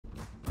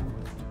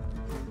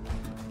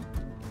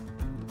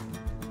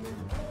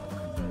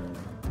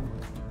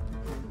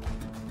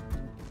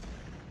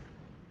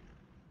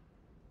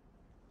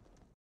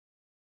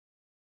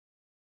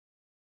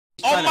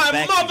On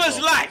my mother's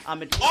life. On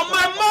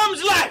my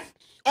mom's life.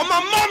 On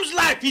my mom's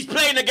life, he's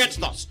playing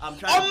against us. On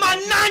my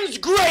nan's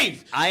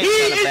grave, he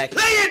is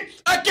playing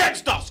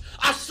against us.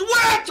 I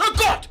swear to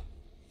God.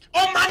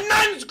 On my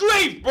nan's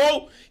grave,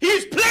 bro,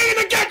 he's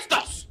playing against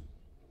us.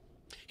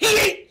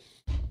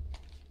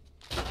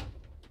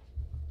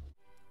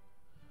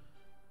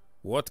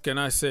 What can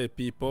I say,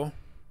 people?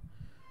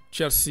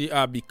 Chelsea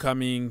are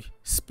becoming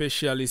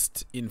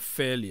specialists in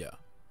failure.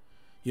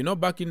 You know,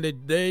 back in the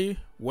day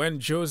when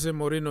Jose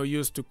Mourinho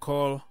used to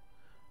call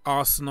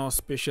Arsenal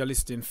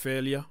specialist in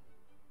failure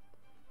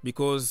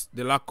because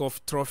the lack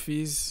of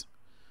trophies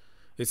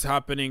is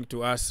happening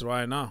to us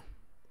right now.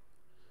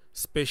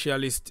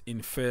 Specialist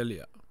in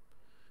failure.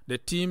 The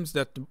teams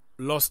that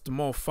lost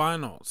more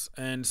finals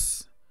and,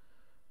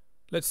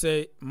 let's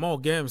say, more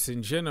games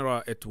in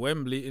general at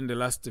Wembley in the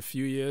last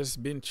few years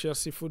been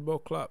Chelsea Football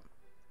Club.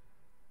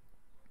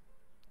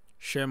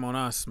 Shame on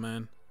us,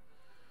 man.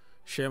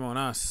 Shame on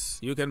us.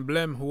 You can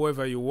blame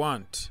whoever you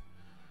want.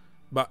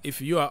 But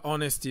if you are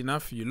honest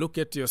enough, you look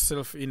at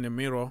yourself in the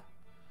mirror,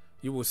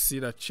 you will see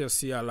that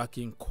Chelsea are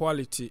lacking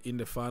quality in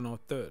the final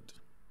third.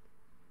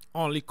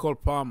 Only Cole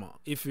Palmer.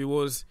 If it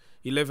was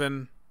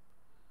 11,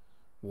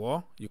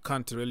 well, you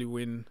can't really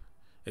win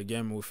a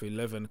game with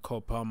 11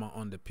 Cole Palmer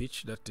on the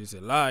pitch. That is a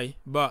lie.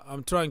 But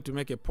I'm trying to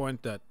make a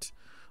point that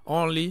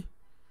only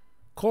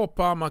Cole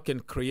Palmer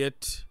can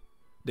create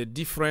the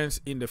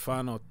difference in the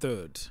final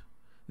third.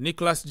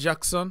 Nicholas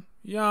Jackson,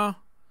 yeah,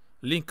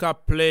 link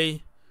up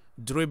play,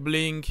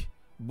 dribbling,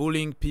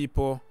 bullying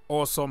people,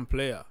 awesome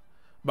player.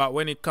 But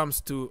when it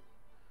comes to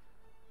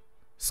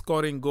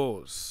scoring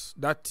goals,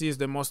 that is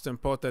the most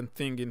important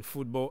thing in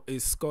football,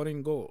 is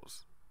scoring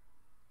goals.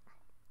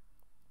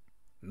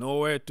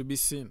 Nowhere to be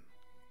seen.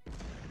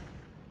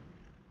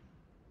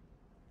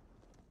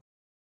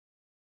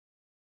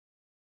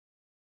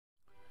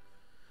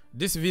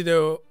 This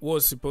video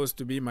was supposed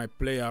to be my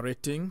player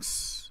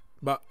ratings,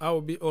 but I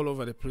will be all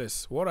over the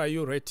place. What are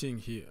you rating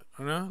here?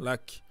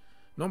 Like,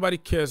 nobody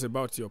cares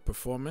about your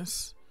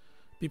performance.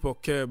 People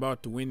care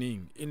about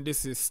winning. In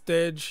this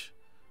stage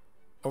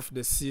of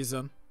the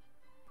season,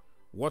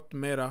 what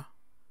matter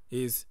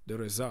is the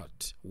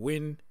result.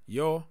 Win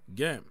your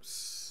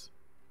games.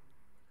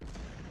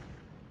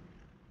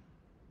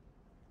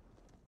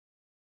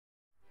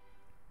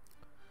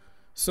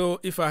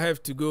 So if I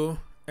have to go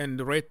and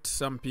rate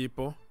some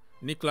people,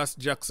 Nicholas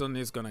Jackson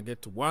is going to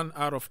get 1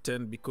 out of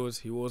 10 because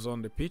he was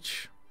on the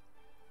pitch.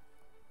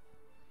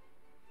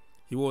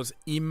 He was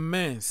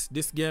immense.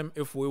 This game,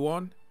 if we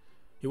won,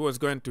 he was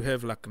going to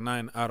have like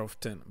 9 out of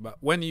 10. But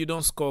when you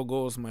don't score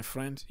goals, my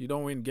friend, you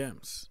don't win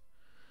games.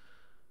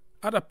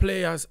 Other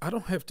players, I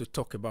don't have to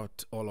talk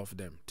about all of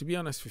them. To be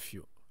honest with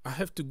you, I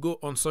have to go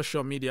on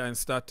social media and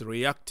start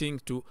reacting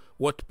to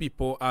what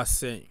people are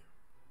saying.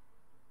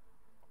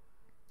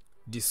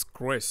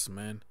 Disgrace,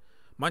 man.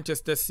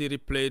 Manchester City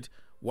played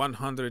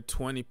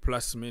 120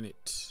 plus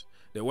minutes.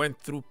 They went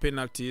through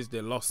penalties,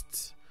 they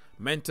lost.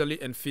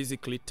 Mentally and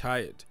physically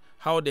tired.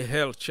 How the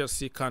hell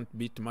Chelsea can't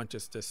beat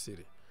Manchester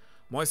City?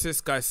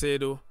 Moises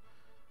Caicedo,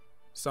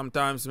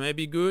 sometimes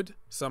maybe good,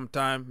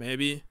 sometimes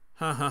maybe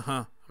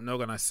I'm not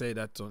gonna say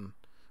that on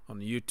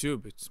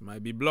YouTube. It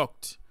might be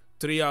blocked.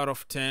 3 out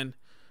of 10.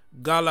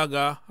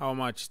 Gallagher, how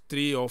much?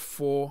 3 or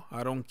 4,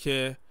 I don't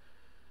care.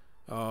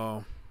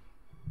 Mikhailo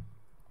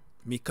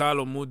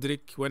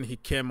Mudryk, when he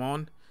came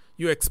on,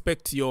 you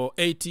expect your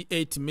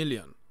 88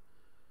 million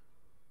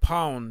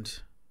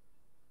pound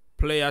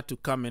player to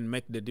come and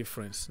make the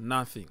difference.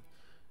 Nothing.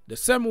 The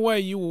same way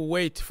you will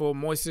wait for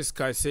Moises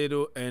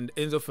Caicedo and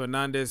Enzo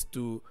Fernandez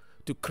to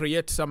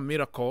create some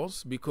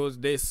miracles because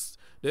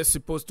they're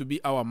supposed to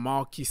be our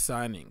marquee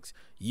signings.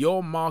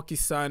 Your marquee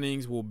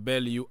signings will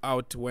bail you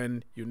out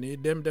when you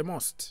need them the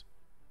most.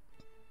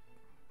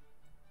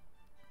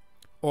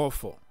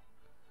 Awful.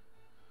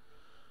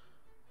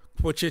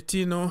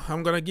 Pochettino,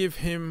 I'm going to give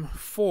him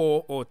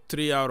 4 or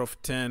 3 out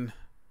of 10.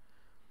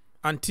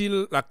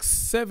 Until like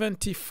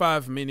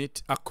 75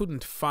 minutes, I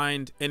couldn't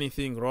find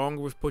anything wrong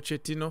with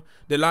Pochettino.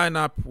 The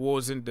lineup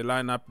wasn't the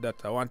lineup that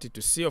I wanted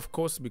to see, of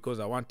course, because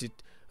I wanted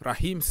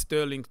Raheem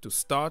Sterling to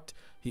start.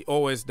 He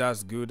always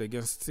does good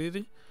against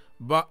City,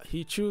 but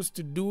he chose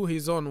to do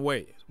his own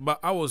way. But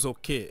I was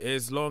okay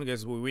as long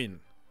as we win.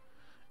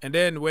 And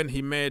then when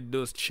he made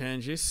those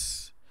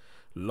changes,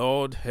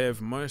 Lord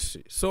have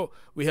mercy. So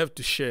we have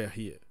to share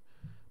here.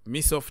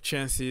 Miss off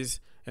chances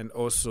and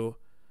also,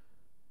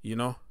 you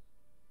know,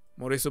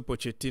 Mauricio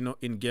Pochettino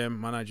in game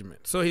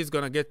management. So he's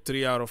going to get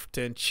 3 out of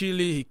 10.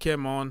 Chile, he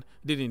came on,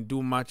 didn't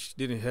do much,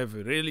 didn't have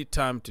really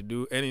time to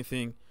do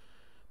anything.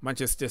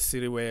 Manchester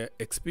City were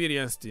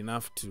experienced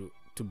enough to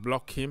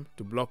block him,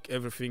 to block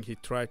everything he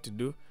tried to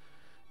do.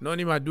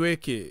 Noni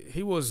Madueke,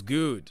 he was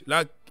good.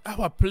 Like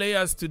our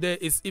players today,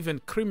 it's even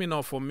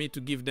criminal for me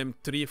to give them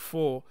 3,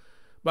 4.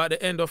 But at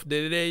the end of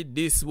the day,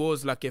 this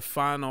was like a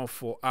final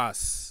for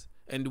us.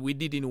 And we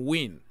didn't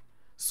win.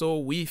 So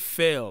we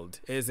failed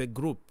as a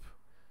group.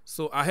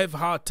 So I have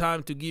hard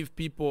time to give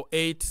people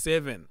 8,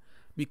 7.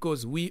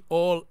 Because we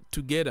all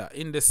together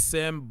in the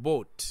same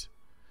boat.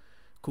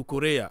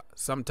 Cucurella,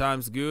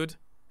 sometimes good,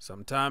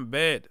 sometimes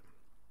bad.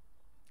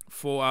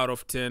 4 out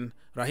of 10.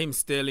 Raheem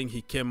Sterling,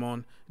 he came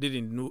on,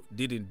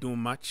 didn't do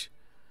much.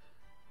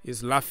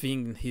 He's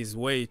laughing his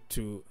way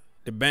to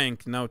the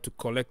bank now to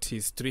collect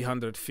his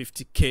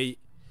 350K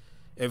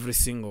every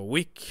single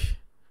week.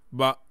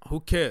 But who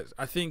cares?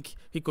 I think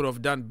he could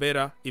have done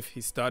better if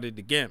he started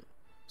the game.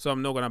 So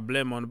I'm not going to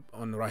blame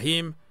on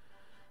Raheem.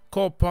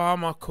 Cole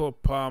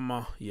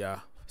Palmer, yeah,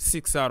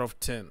 6 out of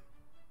 10.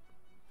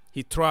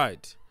 He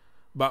tried.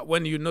 But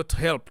when you're not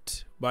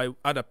helped by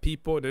other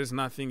people, there's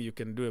nothing you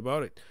can do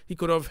about it. He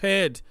could have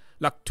had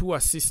like 2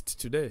 assists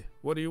today.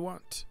 What do you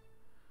want?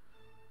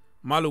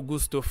 Malo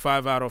Gusto,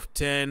 5 out of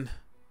 10.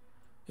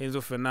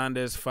 Enzo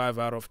Fernandez, 5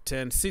 out of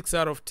 10. 6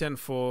 out of 10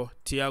 for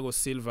Thiago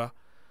Silva.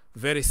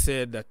 Very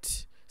sad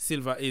that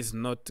Silva is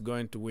not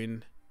going to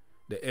win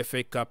the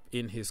FA Cup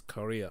in his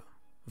career.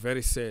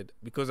 Very sad,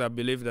 because I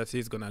believe that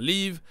he's going to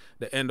leave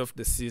the end of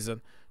the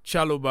season.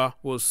 Chalobah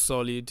was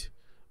solid,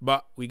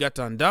 but we got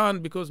undone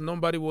because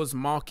nobody was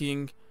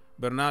marking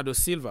Bernardo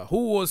Silva.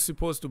 Who was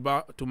supposed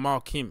to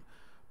mark him?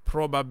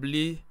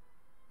 Probably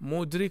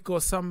Modric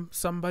or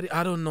somebody.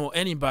 I don't know.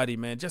 Anybody,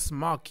 man. Just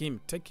mark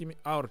him. Take him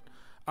out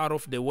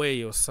of the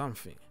way or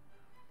something.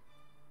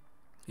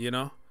 You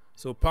know?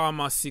 So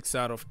Palmer, 6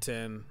 out of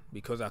 10,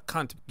 because I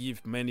can't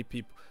give many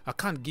people, I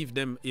can't give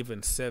them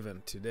even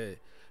 7 today.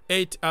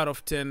 8 out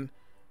of 10,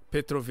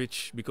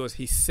 Petrovic, because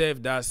he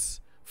saved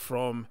us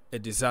from a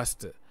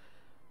disaster.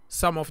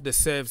 Some of the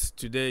saves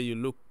today, you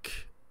look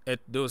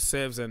at those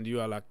saves and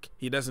you are like,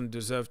 he doesn't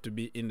deserve to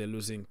be in the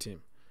losing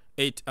team.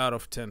 8 out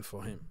of 10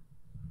 for him.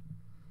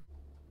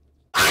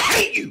 I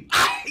hate you.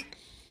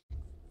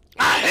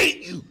 I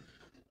hate you.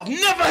 I've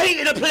never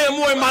hated a player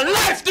more in my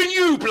life than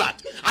you,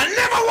 blood. I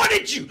never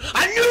wanted you.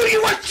 I knew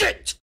you were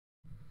shit.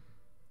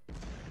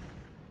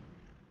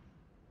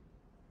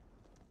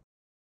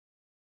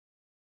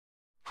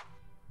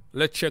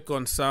 Let's check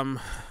on some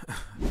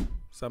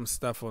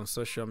stuff on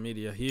social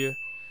media here.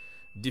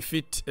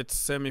 Defeat at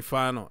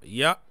semi-final.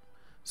 Yeah.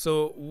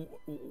 So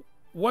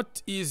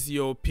what is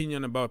your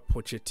opinion about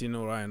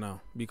Pochettino right now?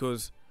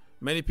 Because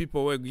many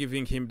people were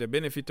giving him the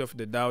benefit of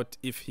the doubt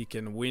if he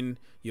can win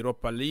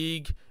Europa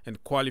League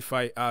and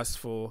qualify us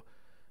for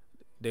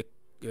the,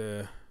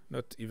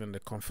 not even the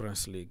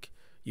Conference League,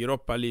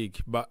 Europa League.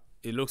 But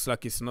it looks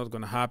like it's not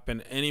going to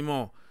happen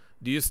anymore.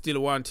 Do you still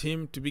want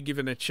him to be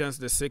given a chance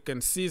the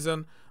second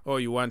season,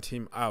 or you want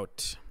him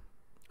out?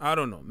 I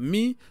don't know.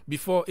 Me,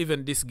 before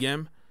even this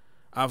game,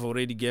 I've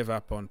already gave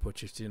up on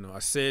Pochettino. I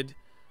said,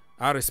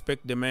 I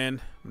respect the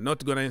man. I'm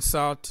not going to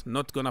insult,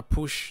 not going to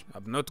push.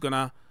 I'm not going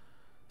to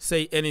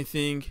say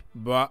anything,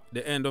 but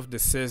the end of the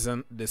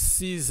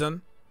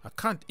season, I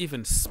can't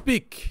even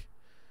speak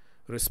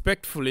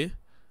respectfully.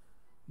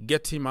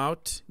 Get him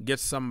out, get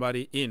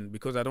somebody in,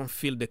 because I don't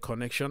feel the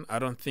connection. I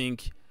don't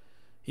think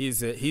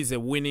he's a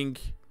winning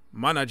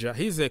manager.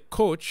 He's a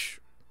coach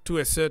to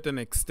a certain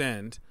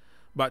extent,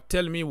 but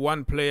tell me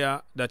one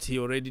player that he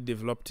already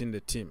developed in the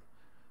team.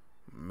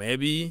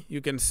 Maybe you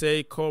can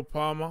say Cole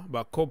Palmer,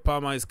 but Cole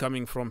Palmer is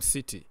coming from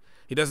City.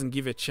 He doesn't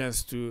give a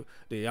chance to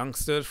the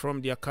youngsters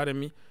from the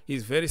academy.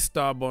 He's very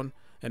stubborn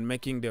and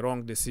making the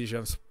wrong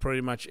decisions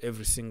pretty much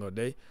every single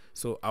day.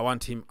 So I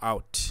want him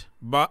out.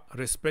 But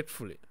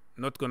respectfully,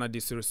 not going to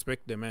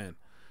disrespect the man,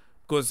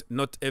 because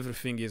not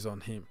everything is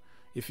on him.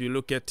 If you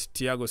look at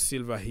Thiago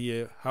Silva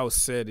here, how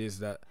sad is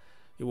that?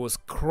 He was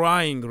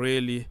crying,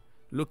 really.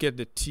 Look at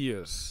the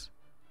tears.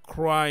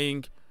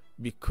 Crying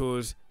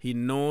because he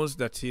knows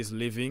that he's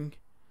leaving.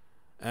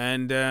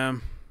 And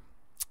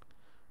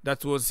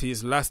that was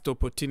his last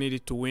opportunity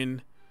to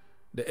win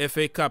the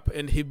FA Cup.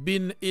 And he'd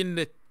been in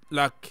the,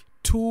 like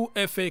 2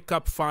 FA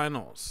Cup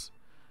finals.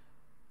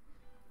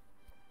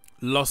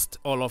 Lost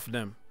all of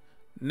them.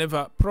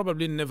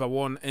 Probably never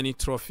won any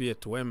trophy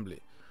at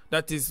Wembley.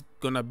 That is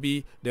going to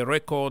be the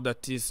record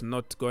that is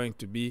not going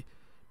to be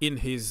in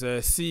his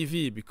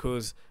CV,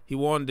 because he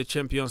won the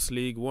Champions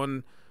League,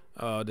 won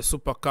the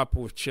Super Cup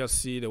with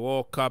Chelsea, the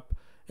World Cup,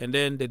 and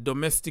then the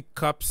domestic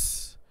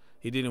cups,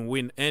 he didn't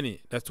win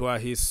any. That's why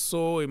he's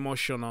so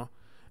emotional,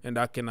 and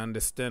I can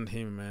understand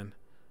him, man.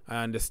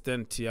 I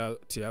understand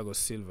Thiago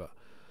Silva.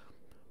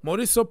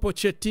 Mauricio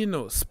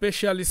Pochettino,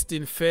 specialist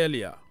in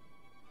failure.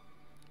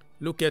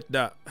 Look at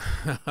that.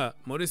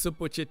 Mauricio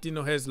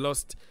Pochettino has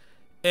lost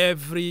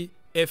every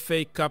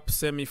FA Cup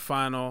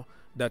semi-final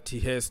that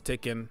he has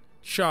taken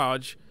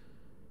charge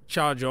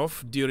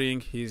of during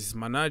his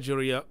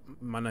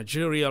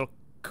managerial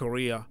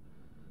career,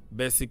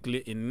 basically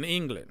in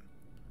England.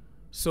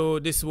 So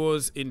this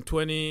was in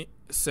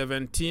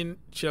 2017,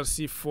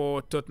 Chelsea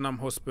 4, Tottenham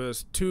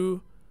Hotspurs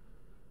 2.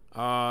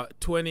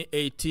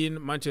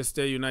 2018,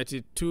 Manchester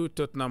United 2,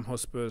 Tottenham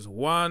Hotspurs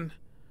 1.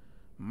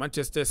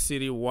 Manchester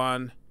City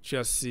 1,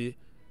 Chelsea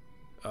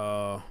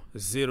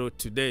 0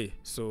 today.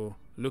 So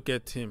look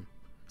at him.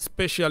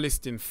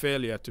 Specialist in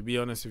failure, to be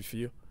honest with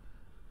you.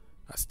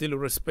 I still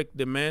respect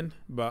the man,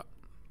 but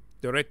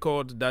the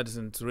record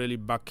doesn't really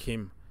back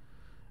him.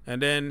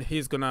 And then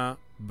he's going to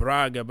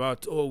brag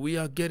about, oh, we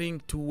are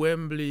getting to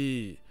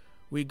Wembley.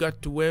 We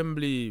got to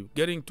Wembley.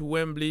 Getting to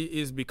Wembley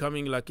is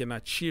becoming like an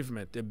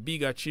achievement, a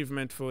big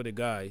achievement for the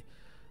guy.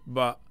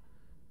 But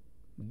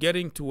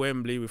getting to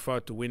Wembley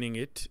without winning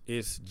it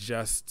is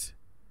just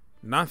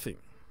nothing.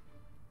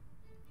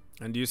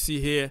 And you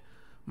see here,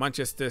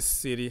 Manchester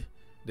City,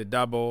 the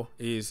double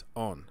is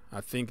on.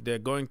 I think they're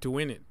going to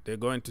win it. They're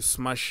going to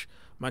smash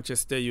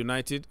Manchester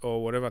United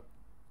or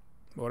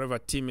whatever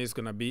team is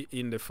going to be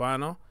in the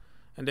final,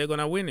 and they're going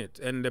to win it.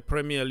 And the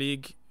Premier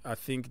League, I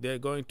think they're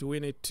going to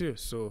win it too.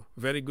 So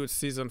very good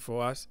season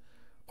for us,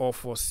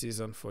 awful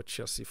season for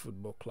Chelsea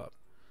Football Club.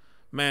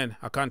 Man,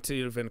 I can't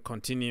even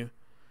continue.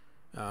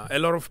 A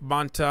lot of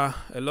banter,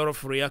 a lot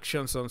of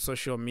reactions on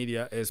social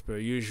media as per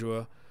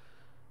usual.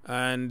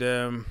 And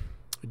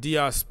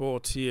DR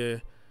Sport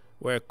here,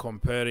 we're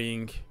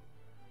comparing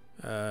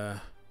our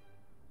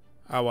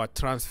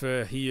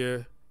transfer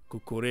here,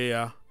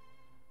 Cucurella,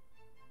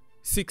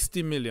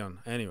 60 million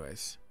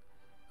anyways.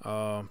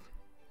 Enzo,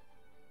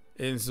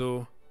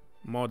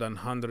 more than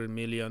 100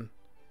 million.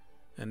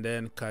 And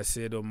then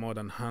Caicedo, more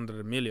than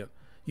 100 million.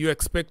 You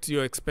expect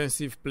your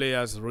expensive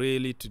players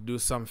really to do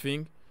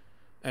something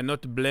and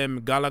not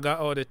blame Gallagher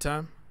all the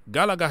time?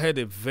 Gallagher had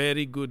a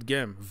very good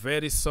game,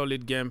 very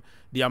solid game.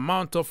 The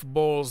amount of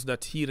balls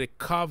that he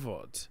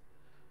recovered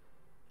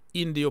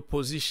in the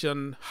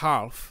opposition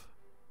half,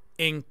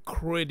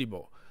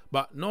 incredible.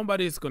 But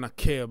nobody's going to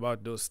care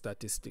about those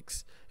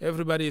statistics.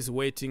 Everybody is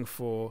waiting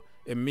for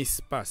a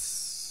missed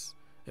pass,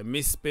 a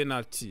missed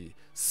penalty,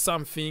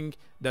 something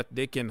that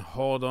they can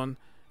hold on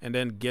and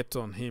then get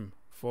on him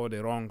for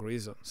the wrong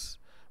reasons.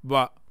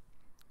 But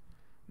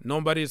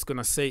nobody is going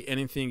to say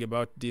anything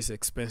about these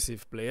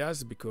expensive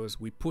players because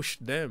we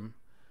pushed them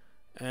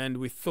and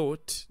we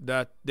thought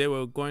that they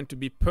were going to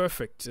be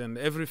perfect, and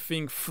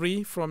everything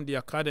free from the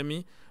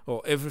academy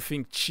or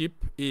everything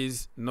cheap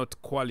is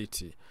not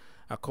quality,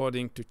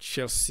 according to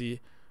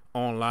Chelsea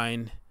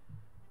online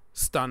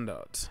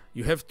standards.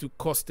 You have to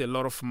cost a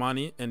lot of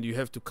money and you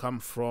have to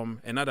come from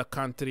another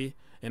country,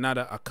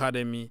 another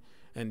academy,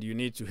 and you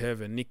need to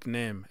have a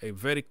nickname, a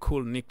very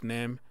cool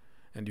nickname,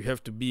 and you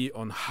have to be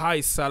on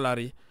high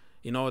salary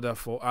in order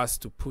for us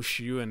to push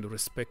you and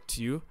respect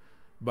you.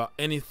 But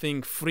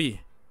anything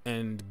free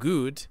and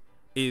good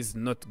is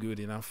not good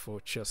enough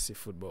for Chelsea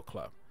Football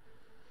Club.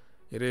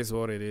 It is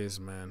what it is,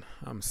 man.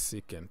 I'm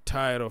sick and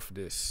tired of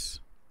this.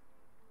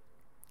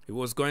 It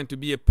was going to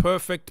be a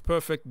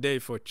perfect day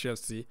for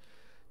Chelsea.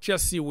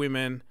 Chelsea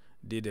women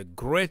did a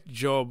great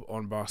job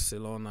on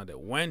Barcelona. They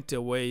went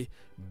away,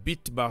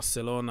 beat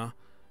Barcelona,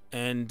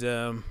 and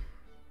I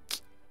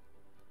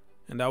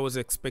was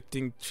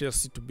expecting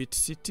Chelsea to beat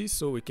City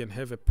so we can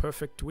have a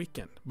perfect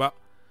weekend. But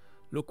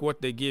look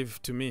what they gave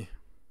to me.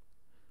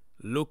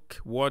 Look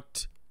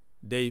what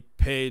they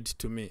paid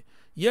to me.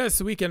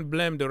 Yes, we can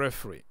blame the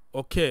referee.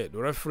 Okay, the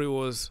referee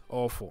was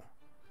awful.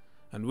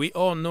 And we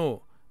all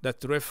know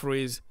that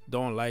referees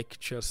don't like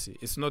Chelsea.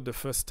 It's not the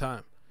first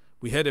time.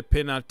 We had a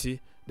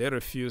penalty. They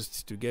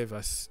refused to give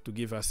us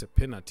a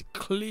penalty,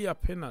 clear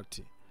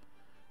penalty.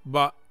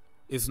 But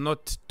it's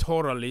not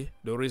totally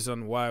the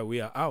reason why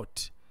we are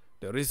out.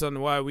 The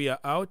reason why we are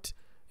out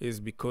is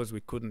because we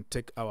couldn't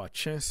take our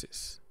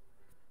chances.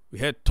 We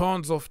had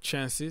tons of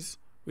chances.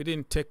 We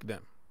didn't take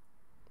them.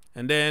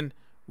 And then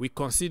we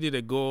conceded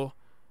a goal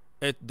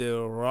at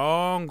the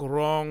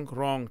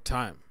wrong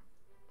time.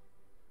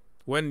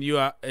 When you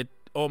are at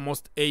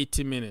almost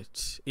 80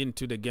 minutes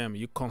into the game,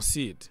 you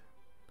concede.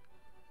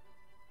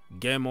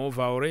 Game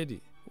over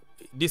already.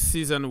 This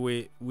season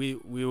we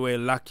were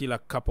lucky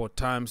like a couple of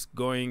times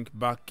going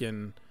back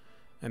and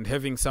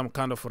having some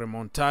kind of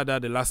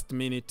remontada the last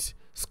minute,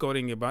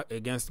 scoring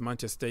against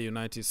Manchester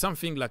United,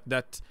 something like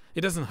that.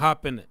 It doesn't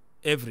happen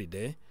every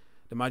day.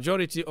 The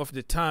majority of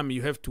the time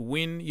you have to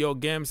win your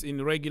games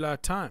in regular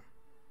time.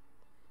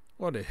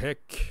 What the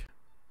heck?